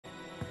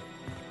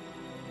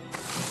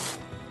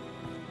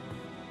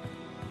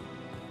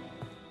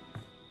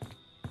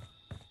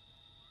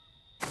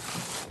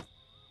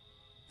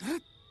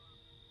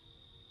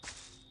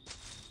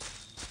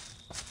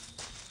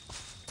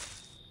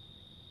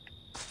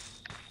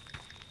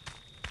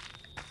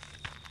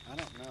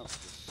else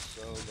to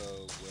solo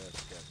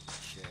West got to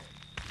check.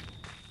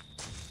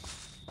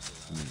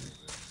 I'm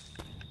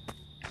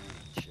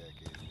gonna check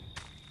it.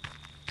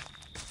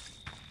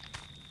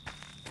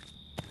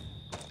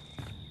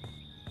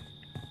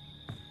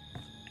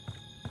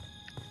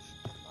 It's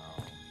the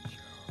long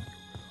job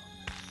over on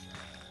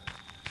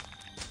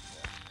this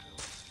side. That's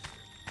cool.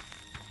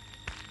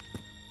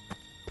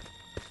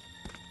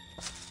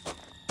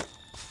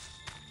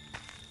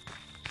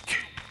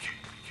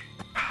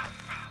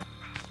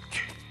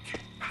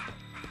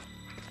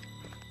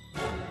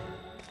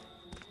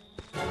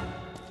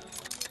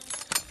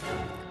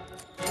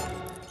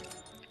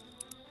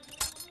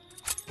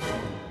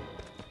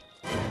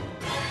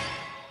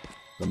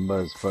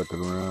 Somebody's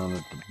fucking around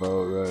at the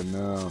boat right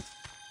now.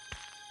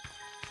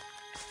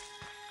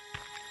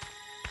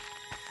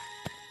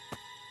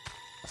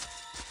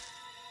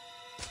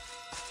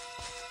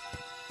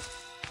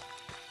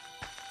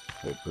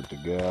 They put the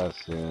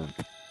gas in.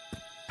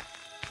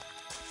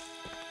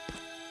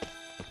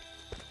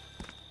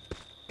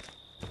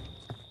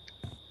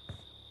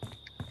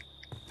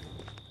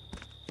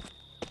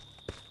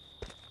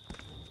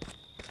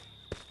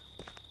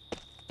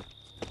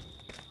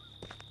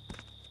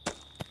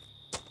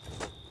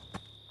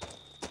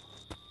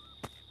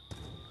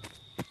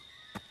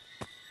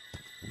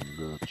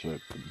 Go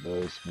check the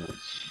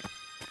basements.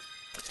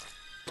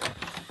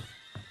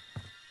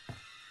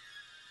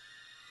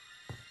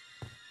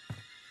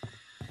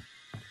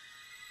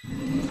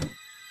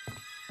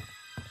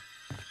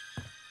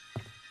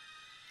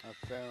 I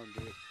found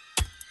it.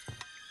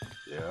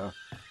 Yeah.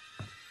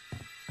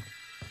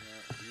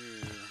 Not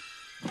here.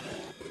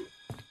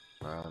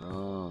 Right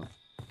on.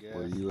 Gas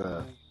Where you at?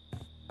 line.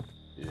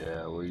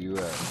 Yeah, where you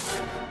at?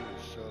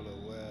 Solo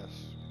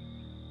West.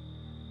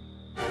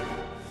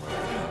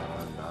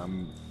 I'm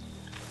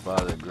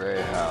by the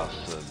gray house,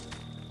 so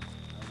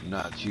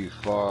not too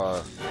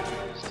far.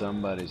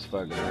 Somebody's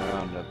fucking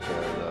around up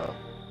there though.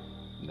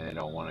 And they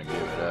don't want to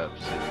give it up,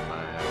 so you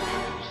might have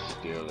to just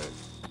steal it.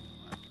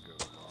 I have to go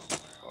a long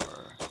way.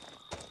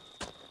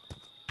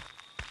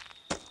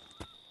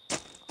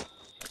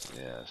 Or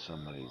yeah,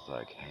 somebody's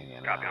like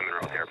hanging Copy, I'm in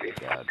out. road therapy.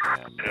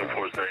 Goddamn.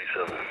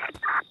 10-4-37.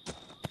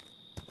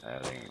 That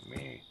ain't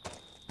me.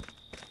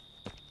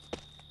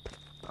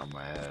 I'm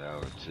gonna head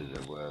over to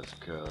the west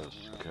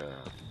coast.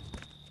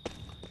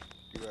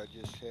 Do I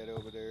just head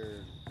over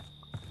there?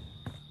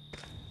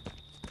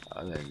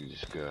 I think you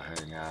just go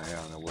hang out here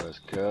on the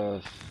west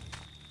coast.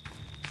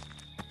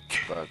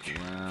 Fuck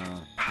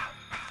around.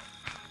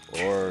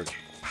 Or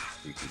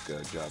you could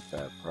go drop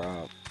that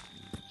prop.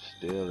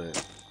 Steal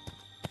it.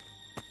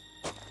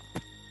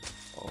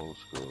 Old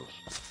school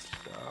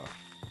stuff.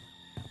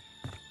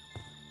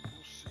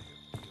 We'll see if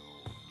the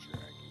old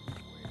dragging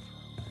away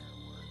from there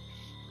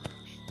works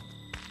first.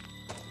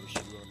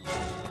 Issue on the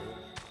west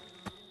coast.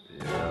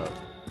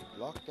 Yeah.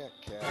 Lock that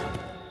cabin.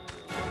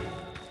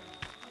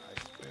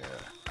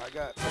 Yeah. I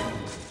got the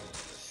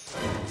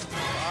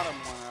bottom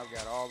one. I've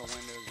got all the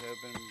windows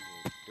open.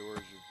 The doors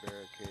are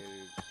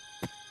barricaded.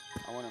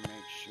 I want to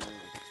make sure that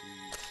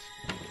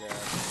these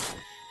cabins.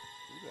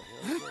 Who the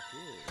hell's up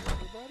here?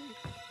 Everybody?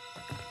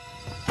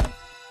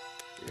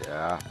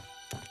 Yeah.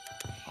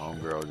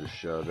 Homegirl just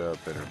showed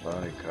up in her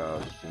bunny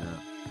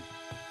costume.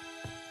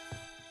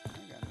 I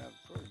ain't got nothing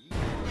for you.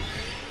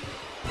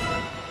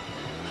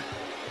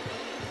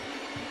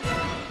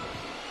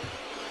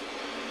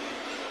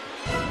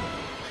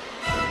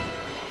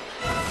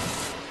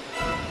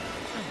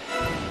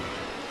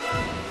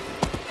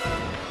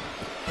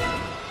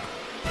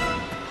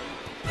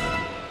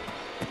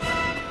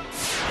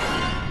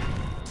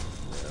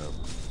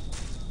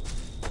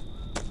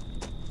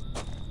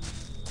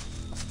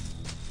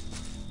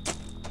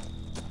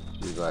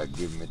 She's like,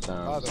 give me By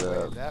thumbs the way,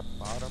 up. that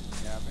bottom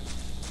cabin,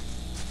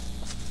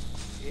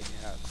 it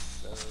has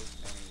so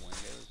many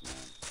windows,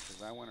 man.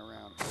 Because I went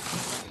around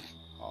opening it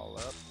all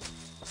up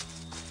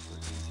for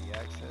easy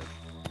access.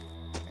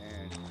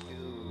 And,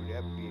 dude,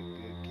 that'd be a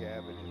good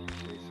cabin in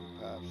case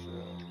it pops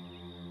up.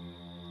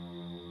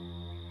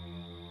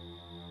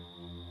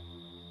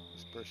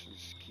 This person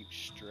just keeps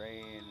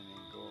straying and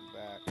then going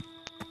back.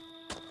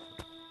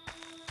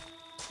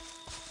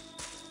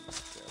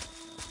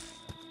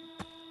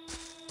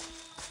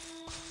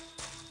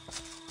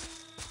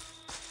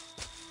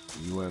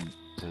 You went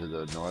to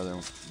the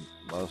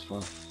northernmost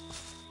one?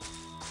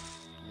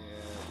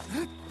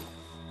 Yeah.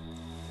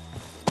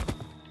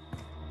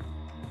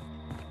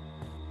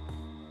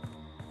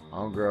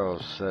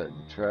 Homegirl's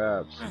setting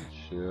traps and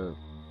shit.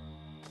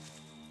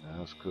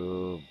 That's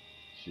cool.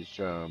 She's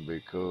trying to be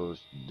cool,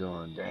 she's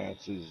doing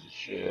dances and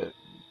shit.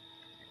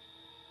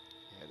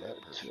 Yeah,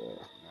 that person is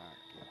not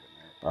giving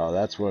that. Oh,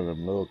 that's one of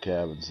them little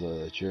cabins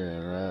that you're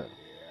in, right?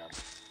 Yeah.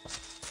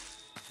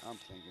 I'm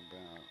thinking about.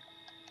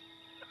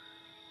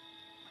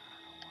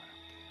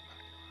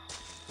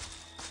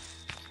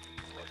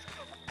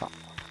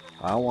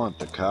 I want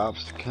the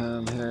cops to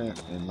come here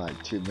in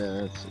like 2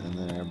 minutes, and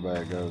then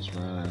everybody goes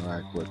running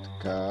like with the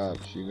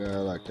cops. You gotta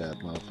like that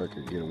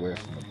motherfucker get away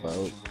from the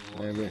boat,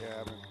 maybe.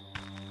 Cabin.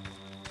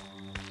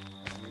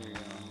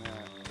 Yeah.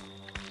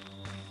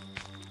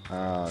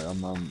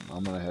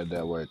 I'm gonna head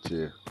that way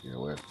too. Get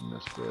away from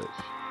this bitch.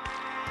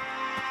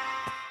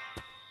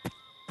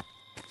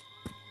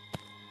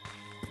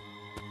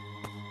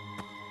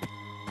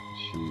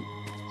 She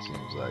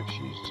seems like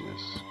she's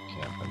just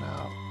camping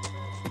out,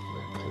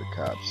 waiting for the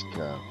cops to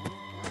come.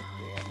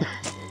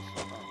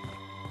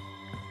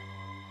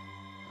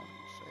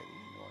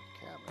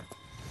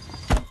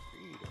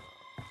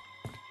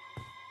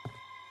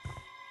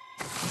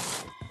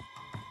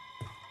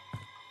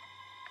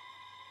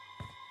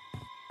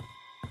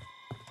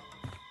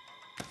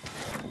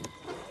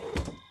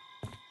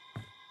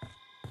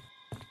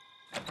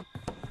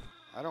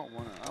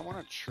 I want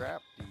to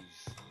trap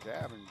these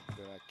cabins,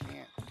 but I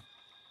can't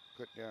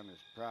put down this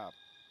prop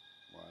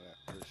while that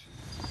person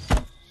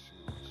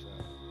seeing what's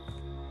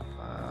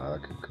up. I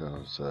could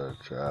come set a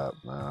trap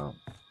now.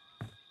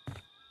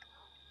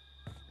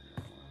 Yeah,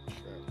 I want to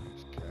trap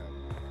these cabins.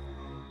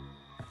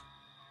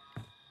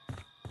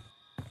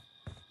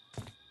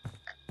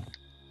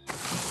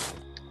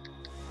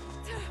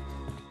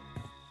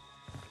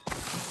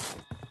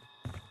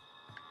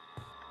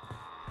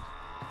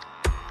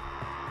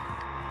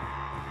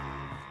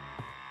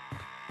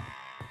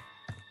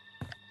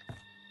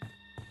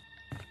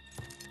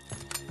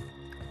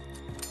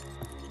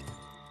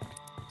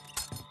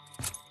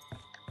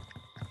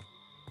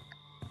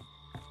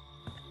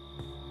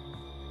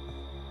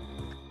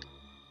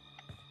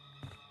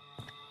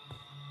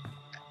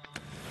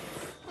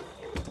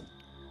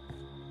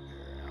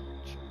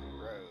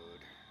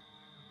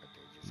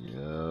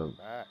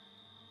 Back.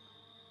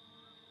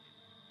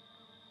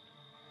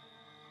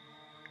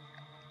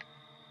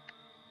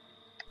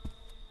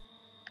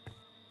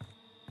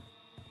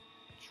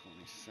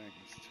 20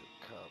 seconds till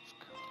cops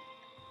come.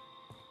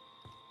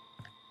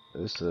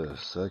 It's a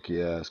sucky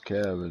ass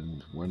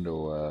cabin, window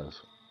wise.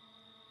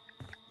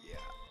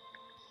 Yeah.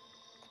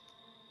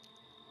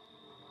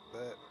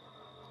 But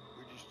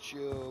we just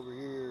chill over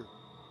here.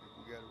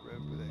 We gotta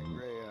run for that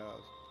gray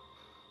house.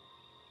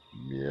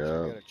 Yeah.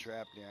 We got a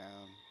trap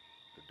down.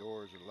 The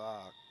doors are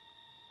locked.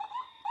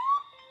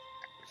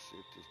 Let's see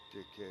if this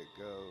dickhead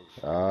goes.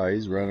 Ah,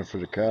 he's running for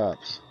the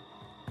cops.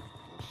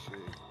 Let's see.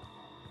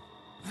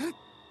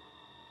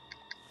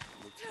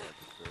 Looks like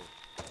it though.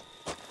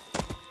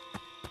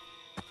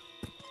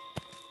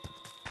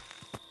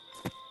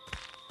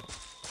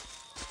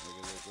 Make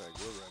it look like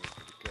we're running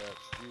for the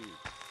cops too.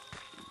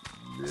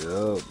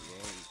 Yep.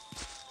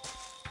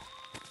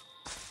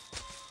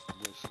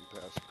 Missing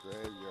past the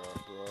graveyard,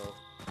 bro.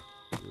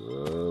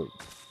 Yep.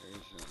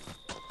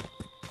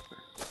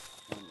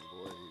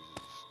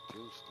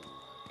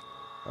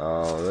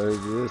 Oh,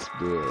 there's this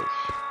bitch.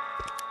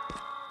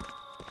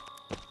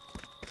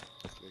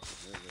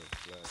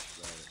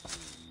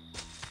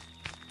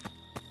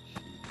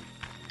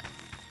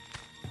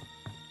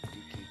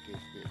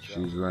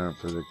 She's running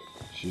for the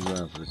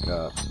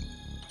cops.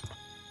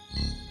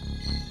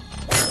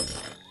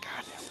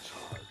 God, that was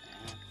hard,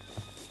 man.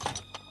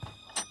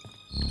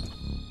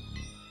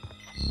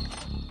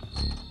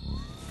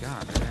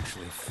 God, that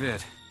actually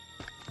fit.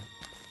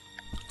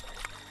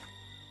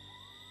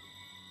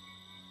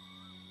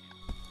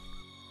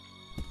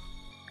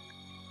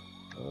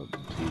 Up to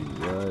the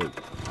right.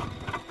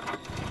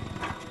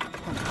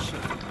 Oh,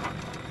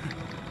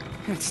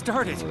 shit. It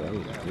started. Oh, that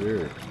was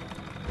weird.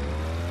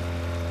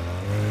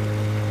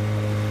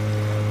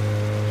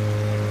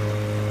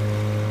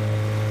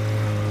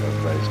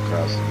 Everybody's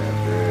crossing that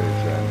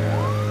bridge right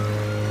now.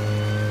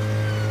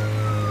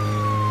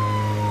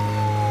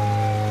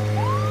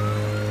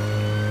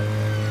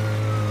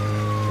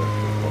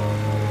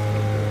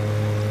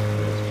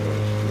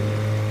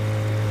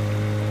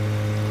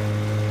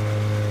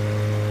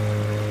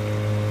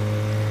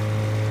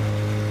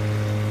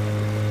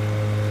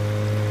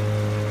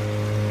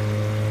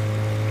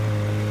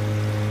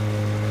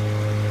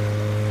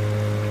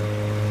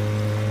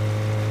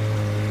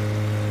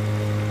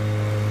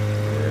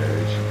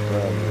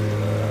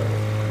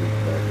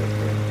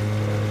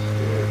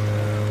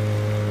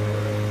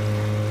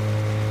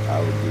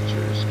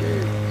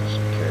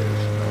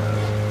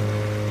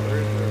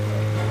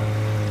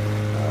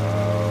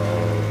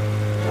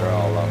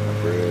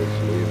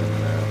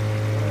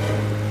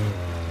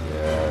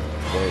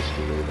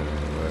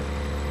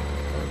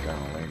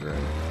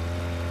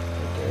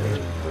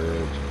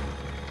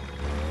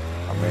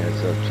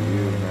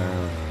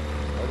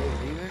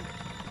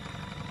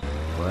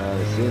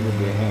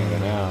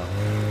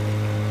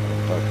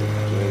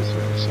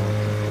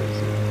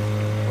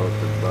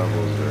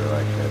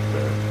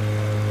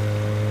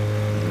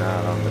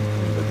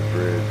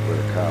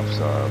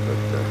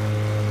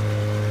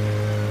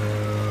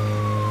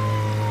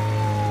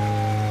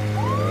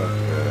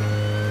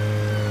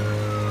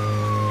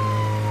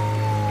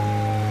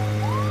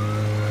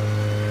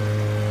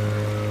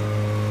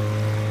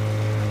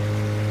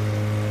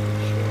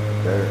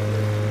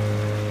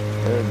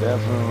 They're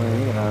definitely,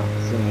 you know,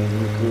 seeing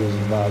you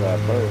cruising by that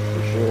boat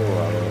for sure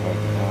while they're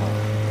hanging out.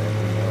 And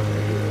we know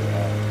they hear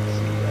that,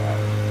 see that.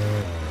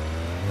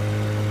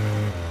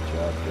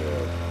 Drop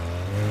dead.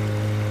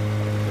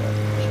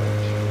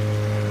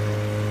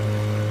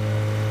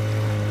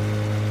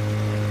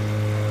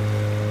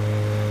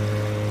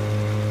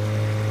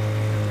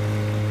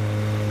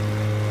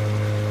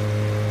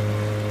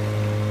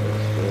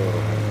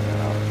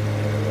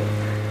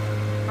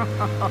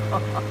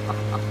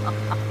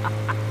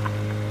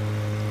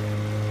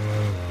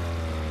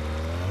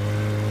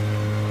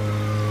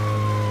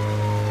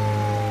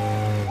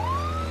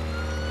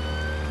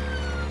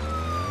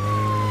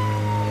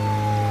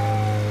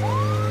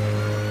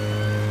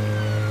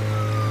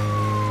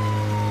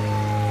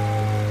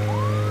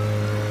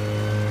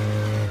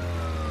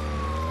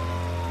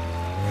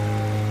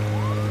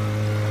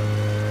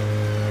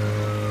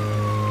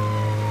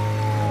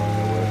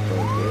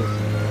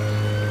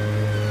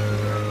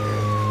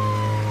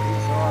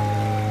 He's on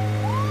the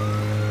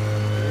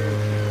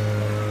bridge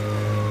and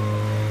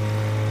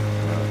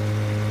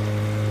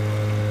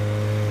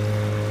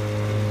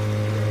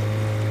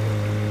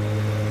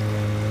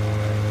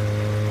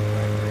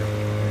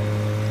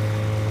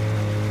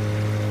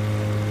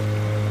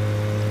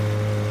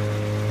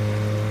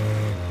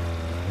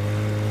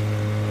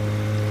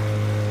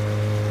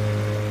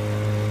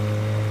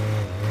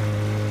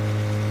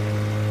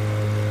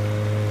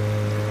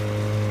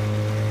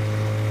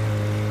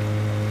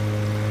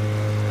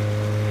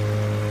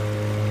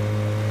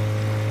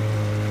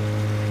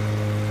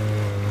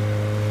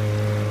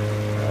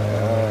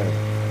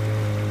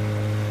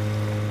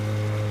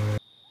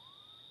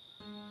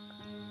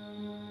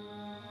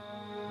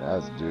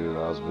That's the dude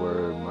I was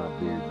worried might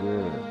be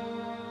good.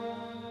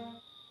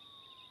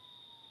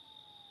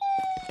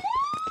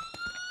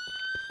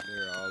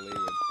 they're all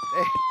leaving.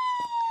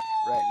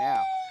 Right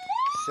now.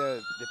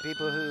 So the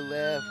people who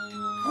left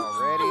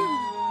already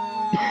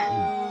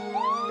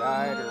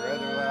died or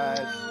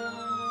otherwise,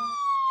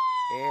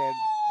 and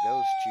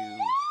those two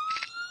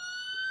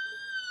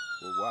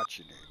were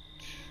watching it.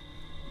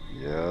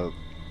 Yep.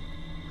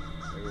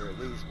 They were at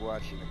least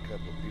watching a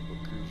couple people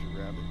cruise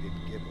around that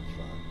didn't give a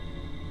fuck.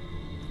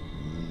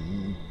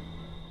 Mm-hmm.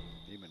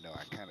 Even though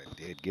I kind of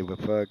did give a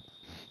fuck,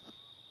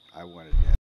 I wanted that.